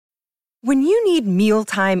When you need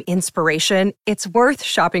mealtime inspiration, it's worth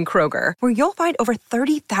shopping Kroger, where you'll find over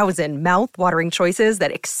 30,000 mouth-watering choices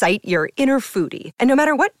that excite your inner foodie. And no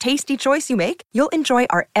matter what tasty choice you make, you'll enjoy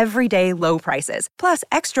our everyday low prices, plus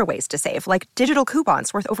extra ways to save, like digital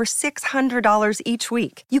coupons worth over $600 each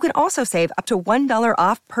week. You can also save up to $1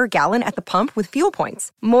 off per gallon at the pump with fuel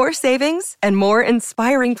points. More savings and more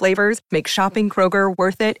inspiring flavors make shopping Kroger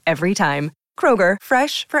worth it every time. Kroger,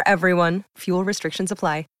 fresh for everyone. Fuel restrictions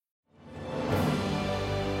apply.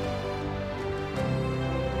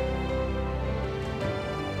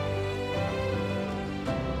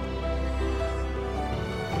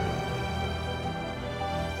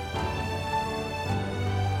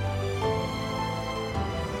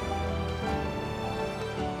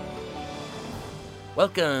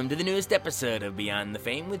 Welcome to the newest episode of Beyond the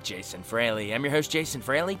Fame with Jason Fraley. I'm your host, Jason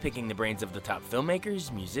Fraley, picking the brains of the top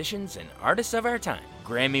filmmakers, musicians, and artists of our time.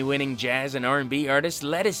 Grammy-winning jazz and R&B artist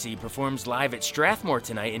Ledisi performs live at Strathmore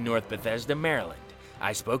tonight in North Bethesda, Maryland.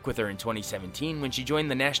 I spoke with her in 2017 when she joined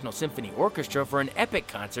the National Symphony Orchestra for an epic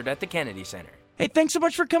concert at the Kennedy Center. Hey, thanks so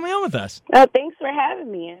much for coming on with us. Oh, thanks for having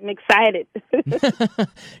me. I'm excited.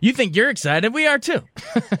 You think you're excited? We are too.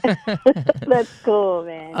 That's cool,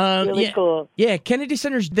 man. Really cool. Yeah, Kennedy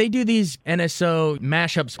Centers, they do these NSO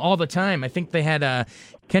mashups all the time. I think they had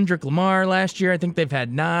Kendrick Lamar last year. I think they've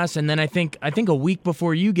had Nas, and then I think a week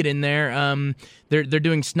before you get in there, they're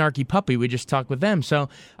doing Snarky Puppy. We just talked with them, so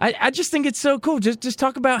I just think it's so cool. Just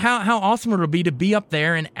talk about how awesome it'll be to be up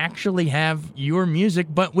there and actually have your music,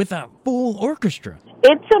 but with a full orchestra.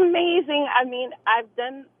 It's amazing. I mean, I've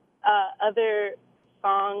done other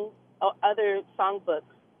songbooks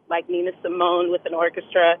like Nina Simone with an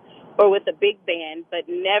orchestra or with a big band, but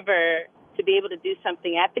never to be able to do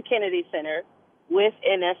something at the Kennedy Center with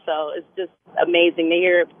NSO is just amazing. To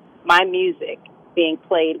hear my music being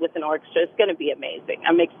played with an orchestra, it's going to be amazing.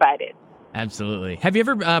 I'm excited. Absolutely. Have you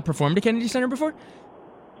ever performed at Kennedy Center before?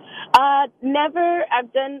 Never.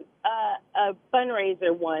 I've done a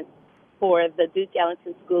fundraiser once for the Duke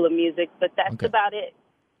Ellington School of Music, but that's about it.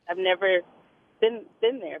 I've never been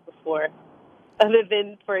there before, other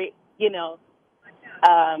than for,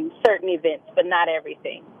 certain events, but not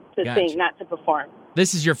everything. To sing, not to perform.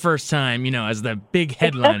 This is your first time, as the big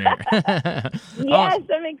headliner. Yes,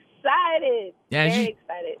 I'm excited. Yeah, very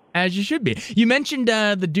excited. As you should be. You mentioned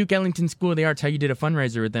the Duke Ellington School of the Arts, how you did a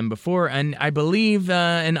fundraiser with them before, and I believe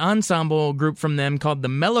an ensemble group from them called the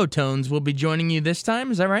Mellotones will be joining you this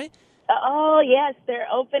time. Is that right? Oh, yes, they're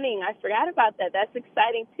opening. I forgot about that. That's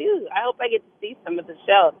exciting, too. I hope I get to see some of the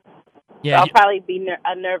show. Yeah, so I'll probably be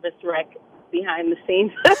a nervous wreck behind the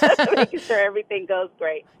scenes, making sure everything goes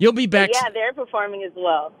great. You'll be back. Yeah, they're performing as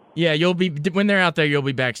well. Yeah, when they're out there, you'll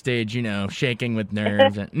be backstage, shaking with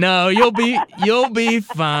nerves. No, you'll be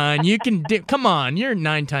fine. You can come on, you're a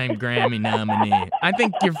 9-time Grammy nominee. I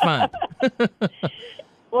think you're fun.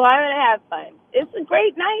 Well, I'm gonna have fun. It's a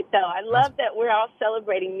great night, though. I love that we're all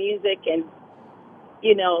celebrating music, and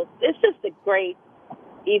it's just a great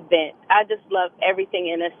event. I just love everything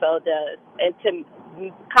NSO does, and to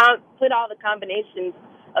put all the combinations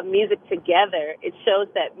of music together, it shows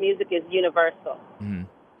that music is universal. Mm-hmm.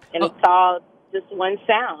 And it's all just one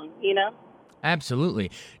sound, Absolutely.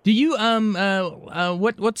 Do you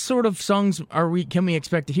what sort of songs can we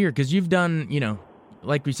expect to hear? Because you've done,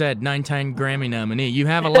 like we said, 9-time Grammy nominee. You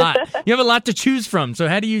have a lot. You have a lot to choose from. So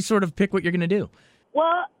how do you sort of pick what you're going to do?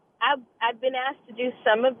 Well, I've been asked to do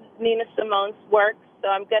some of Nina Simone's work, so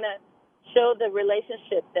I'm going to show the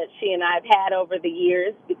relationship that she and I have had over the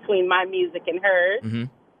years between my music and hers. Mm-hmm.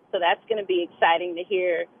 So that's going to be exciting to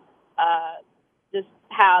hear, just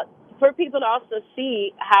for people to also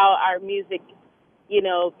see how our music,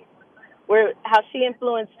 how she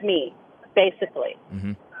influenced me, basically.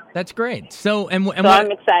 Mm-hmm. That's great. So I'm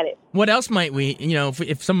excited. What else might we,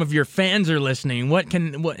 if some of your fans are listening,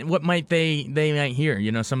 what might they might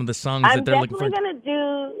hear? Some of the songs that they're looking for. I'm definitely going to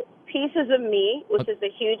do Pieces of Me, which is a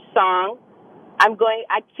huge song. I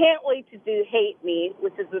can't wait to do Hate Me,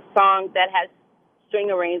 which is a song that has string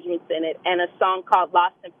arrangements in it, and a song called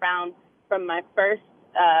Lost and Found from my first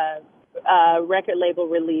record label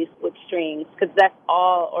release with strings, because that's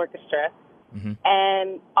all orchestra. Mm-hmm.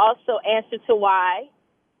 And also Answer to Why,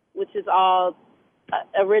 which is all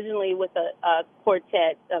originally with a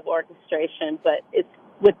quartet of orchestration, but it's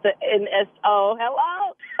with the NSO.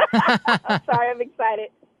 Hello! Sorry, I'm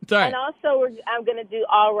excited. Sorry. And also I'm going to do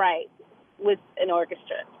All Right with an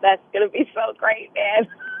orchestra. That's going to be so great, man.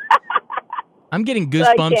 I'm getting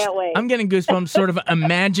goosebumps. So I can't wait. I'm getting goosebumps sort of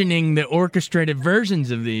imagining the orchestrated versions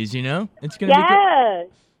of these, It's going to be cool.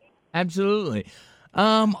 Absolutely.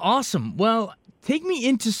 Awesome. Well, Take me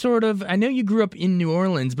into sort of, I know you grew up in New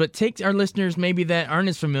Orleans, but take our listeners maybe that aren't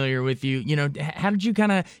as familiar with you. You know, how did you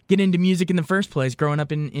kind of get into music in the first place growing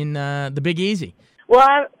up in the Big Easy?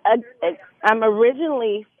 Well, I'm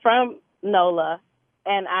originally from NOLA,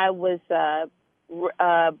 and I was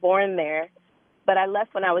born there, but I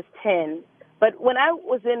left when I was 10. But when I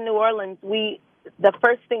was in New Orleans, the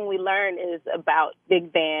first thing we learned is about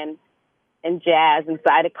big band and jazz and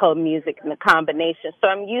Zydeco music and the combination. So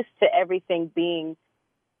I'm used to everything being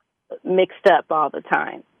mixed up all the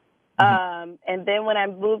time. Mm-hmm. And then when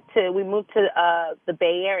we moved to the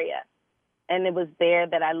Bay Area, and it was there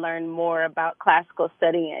that I learned more about classical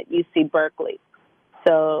studying at UC Berkeley.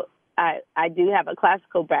 So I do have a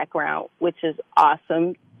classical background, which is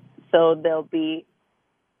awesome. So there'll be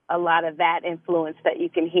a lot of that influence that you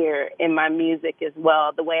can hear in my music as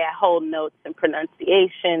well, the way I hold notes and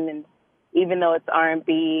pronunciation, and even though it's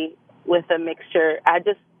R&B with a mixture,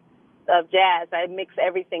 of jazz, I mix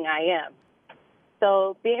everything I am.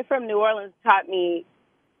 So being from New Orleans taught me,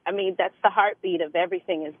 I mean, that's the heartbeat of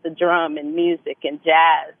everything is the drum and music and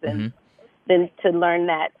jazz. And then to learn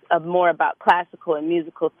that more about classical and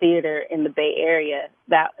musical theater in the Bay Area,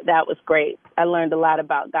 that was great. I learned a lot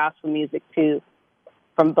about gospel music too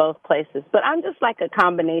from both places. But I'm just like a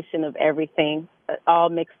combination of everything, all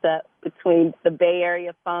mixed up between the Bay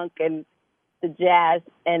Area funk and the jazz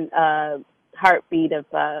and heartbeat of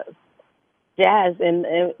jazz and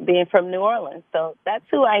being from New Orleans. So that's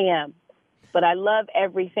who I am. But I love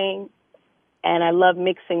everything, and I love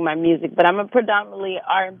mixing my music. But I'm a predominantly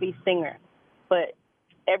R&B singer. But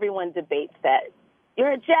everyone debates that.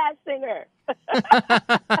 You're a jazz singer.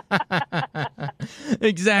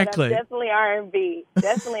 Exactly. But I'm definitely R&B.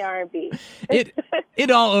 Definitely R&B.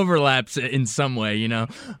 It all overlaps in some way, you know.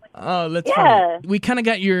 Oh, that's funny. We kind of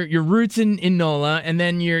got your roots in NOLA, and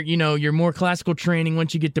then your more classical training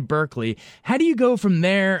once you get to Berkeley. How do you go from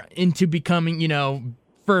there into becoming, your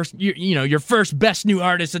first best new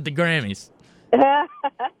artist at the Grammys?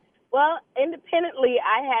 Well, independently,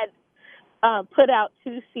 I had put out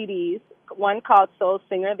 2 CDs. One called Soul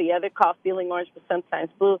Singer, the other called Feeling Orange but Sometimes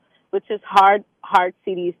Blue, which is hard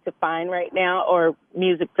CDs to find right now, or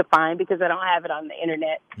music to find, because I don't have it on the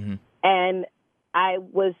internet. Mm-hmm. And I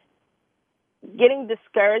was getting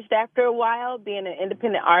discouraged after a while being an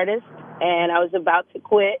independent artist, and I was about to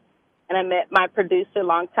quit. And I met my producer,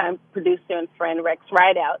 longtime producer and friend, Rex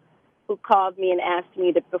Rideout, who called me and asked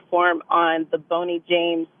me to perform on the Boney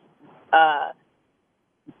James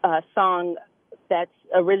song that's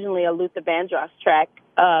originally a Luther Vandross track,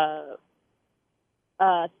 My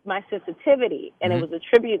Sensitivity, and it was a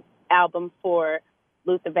tribute album for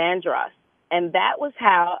Luther Vandross. And that was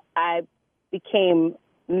how I became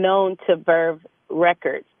known to Verve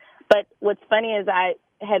Records. But what's funny is I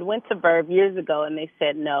had went to Verve years ago, and they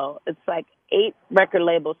said no. It's like 8 record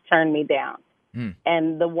labels turned me down.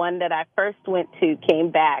 And the one that I first went to came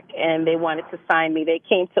back, and they wanted to sign me. They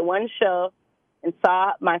came to one show and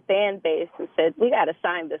saw my fan base and said, we got to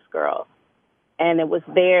sign this girl. And it was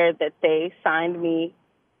there that they signed me,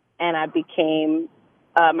 and I became,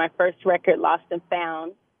 my first record, Lost and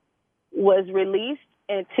Found, was released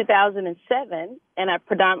in 2007, and I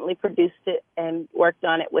predominantly produced it and worked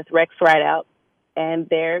on it with Rex Rideout. And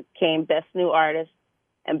there came Best New Artist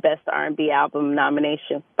and Best R&B Album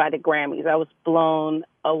nomination by the Grammys. I was blown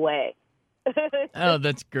away. Oh,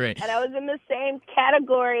 that's great. And I was in the same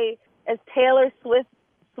category as Taylor Swift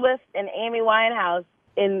and Amy Winehouse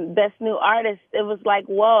in Best New Artist. It was like,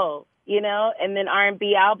 whoa, and then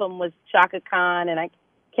R&B album was Chaka Khan, and I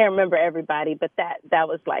can't remember everybody, but that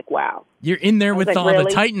was like, wow. You're in there with all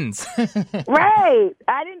the Titans. Right.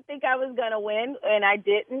 I didn't think I was going to win, and I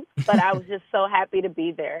didn't, but I was just so happy to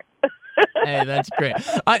be there. Hey, that's great.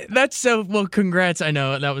 Well, congrats. I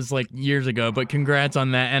know that was like years ago, but congrats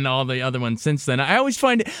on that and all the other ones since then. I always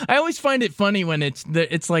find it funny when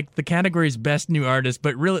it's like the category's Best New Artist,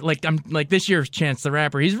 but really like I'm like this year's Chance the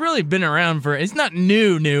Rapper. He's really been around it's not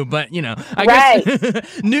new, but I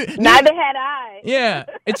guess new. Neither had I. Yeah,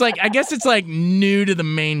 it's like I guess it's like new to the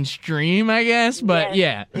mainstream, I guess, but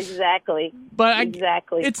yes, yeah, exactly. But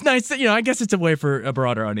exactly, it's nice that I guess it's a way for a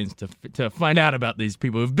broader audience to find out about these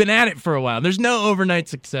people who've been at it for a while. There's no overnight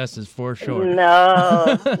successes for sure.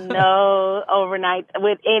 No overnight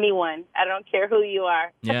with anyone. I don't care who you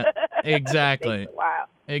are. Yeah, exactly. Wow.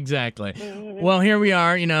 Exactly. Mm-hmm. Well, here we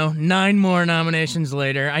are, 9 more nominations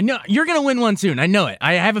later. I know you're going to win one soon. I know it.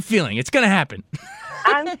 I have a feeling it's going to happen.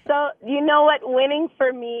 You know what? Winning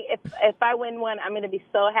for me, if I win one, I'm going to be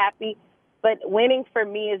so happy. But winning for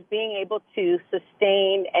me is being able to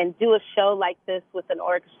sustain and do a show like this with an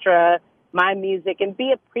orchestra, my music, and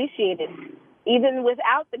be appreciated. Even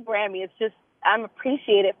without the Grammy, it's just I'm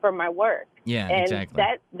appreciated for my work. Yeah, and exactly.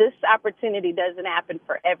 that this opportunity doesn't happen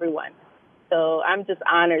for everyone. So I'm just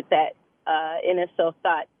honored that NSO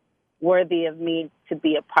thought worthy of me to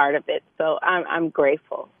be a part of it. So I'm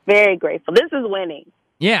grateful, very grateful. This is winning.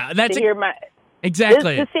 Yeah, that's to hear my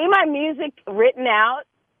exactly. to see my music written out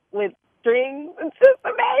with strings. It's just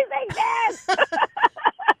amazing,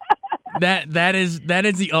 Dad. That is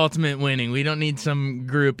the ultimate winning. We don't need some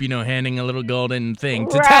group, handing a little golden thing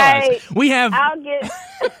to right. tell us. We have. I'll get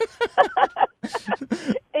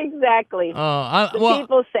exactly.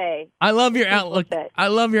 People say. I love your outlook. I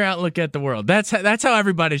love your outlook at the world. That's how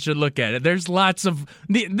everybody should look at it. There's lots of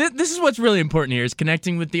this is what's really important here is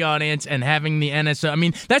connecting with the audience and having the NSO. I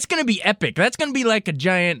mean, that's going to be epic. That's going to be like a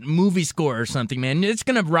giant movie score or something, man. It's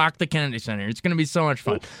going to rock the Kennedy Center. It's going to be so much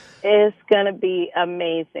fun. It's going to be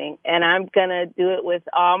amazing, and I'm going to do it with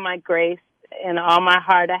all my grace and all my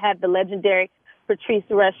heart. I have the legendary Patrice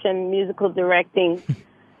Rushen musical directing,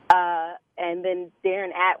 and then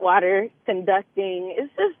Darren Atwater conducting.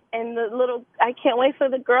 It's just, and I can't wait for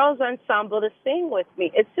the girls ensemble to sing with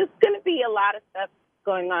me. It's just going to be a lot of stuff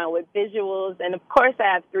going on with visuals, and of course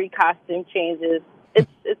I have 3 costume changes.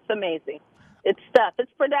 It's amazing. It's stuff.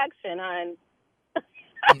 It's production on.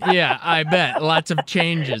 Yeah, I bet. Lots of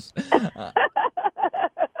changes.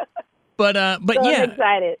 But so yeah, I'm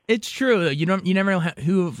excited. It's true. You never know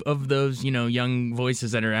who of those young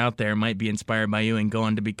voices that are out there might be inspired by you and go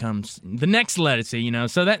on to become the next Lettucey.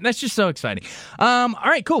 So that's just so exciting. All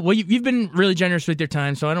right, cool. Well, you've been really generous with your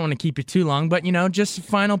time, so I don't want to keep you too long. But just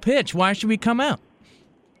final pitch. Why should we come out?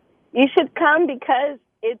 You should come because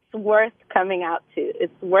it's worth coming out to.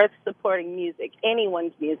 It's worth supporting music,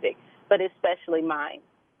 anyone's music, but especially mine.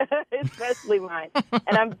 Especially mine.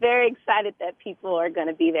 And I'm very excited that people are going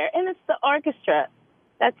to be there. And it's the orchestra.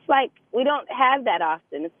 That's we don't have that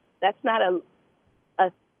often. That's not a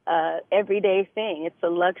everyday thing. It's a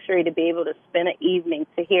luxury to be able to spend an evening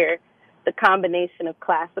to hear the combination of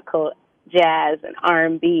classical, jazz, and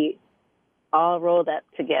R&B all rolled up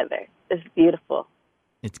together. It's beautiful.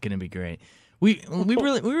 It's going to be great. We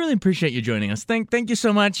really appreciate you joining us. Thank you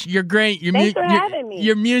so much. You're great. Thanks for having me.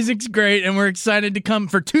 Your music's great, and we're excited to come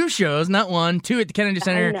for 2 shows, not 1, 2 at the Kennedy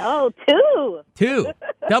Center. I know, 2. 2.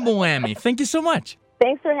 Double whammy. Thank you so much.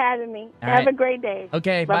 Thanks for having me. Have a great day.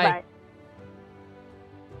 Okay, bye.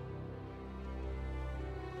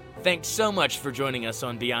 Thanks so much for joining us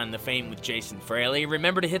on Beyond the Fame with Jason Fraley.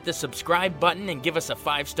 Remember to hit the subscribe button and give us a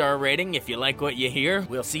 5-star rating if you like what you hear.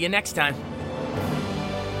 We'll see you next time.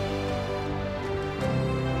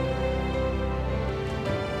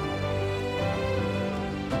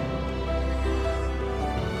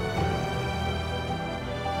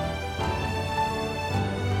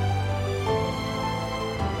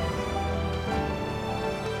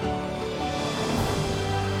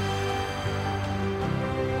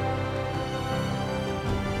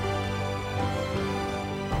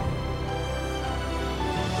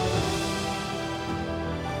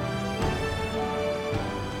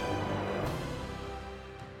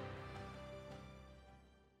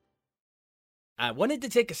 I wanted to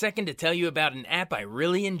take a second to tell you about an app I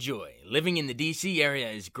really enjoy. Living in the DC area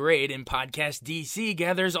is great, and Podcast DC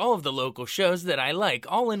gathers all of the local shows that I like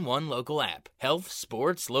all in one local app. Health,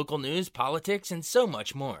 sports, local news, politics, and so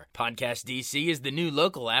much more. Podcast DC is the new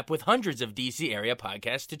local app with hundreds of DC area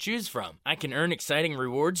podcasts to choose from. I can earn exciting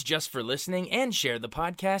rewards just for listening and share the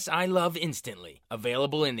podcasts I love instantly.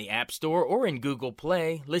 Available in the App Store or in Google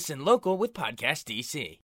Play, listen local with Podcast DC.